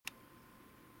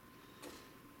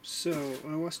So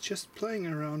I was just playing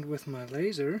around with my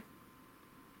laser.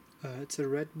 It's a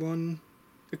red one.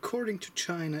 According to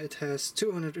China it has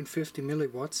 250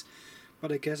 milliwatts,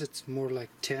 but I guess it's more like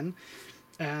 10.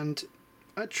 And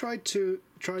I tried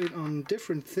it on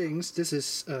different things. This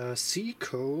is sea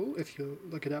coal. If you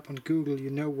look it up on Google, you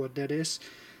know what that is.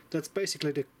 That's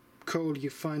basically the coal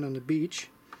you find on the beach.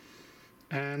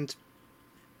 And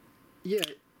yeah,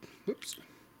 whoops.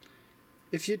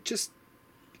 If you just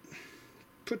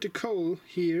put the coal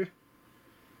here,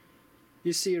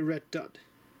 you see a red dot.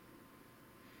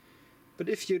 But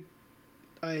if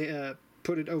I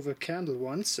put it over a candle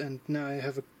once, and now I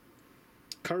have a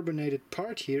carbonated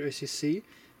part here, as you see.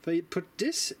 If I put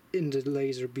this in the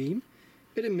laser beam,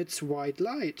 it emits white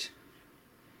light.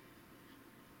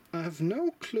 I have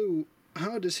no clue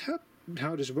how this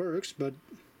works, but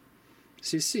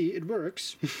as you see, it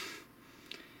works.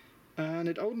 And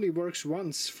it only works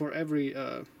once for every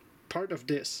part of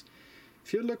this.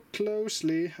 If you look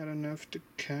closely, I don't know if the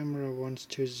camera wants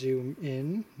to zoom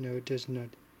in. No, it does not.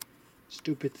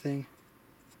 Stupid thing.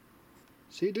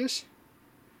 See this?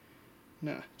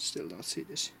 No, still don't see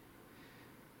this.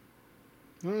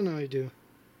 Oh no, I do.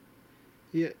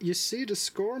 Yeah, you see the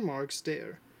score marks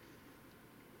there.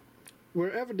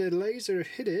 Wherever the laser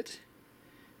hit it,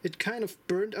 it kind of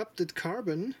burned up the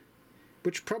carbon,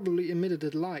 which probably emitted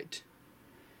the light.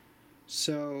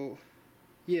 So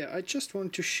yeah, I just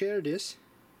want to share this,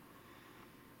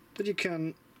 that you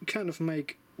can kind of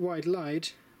make white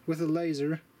light with a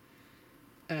laser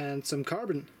and some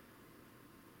carbon.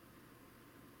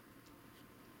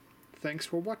 Thanks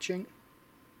for watching.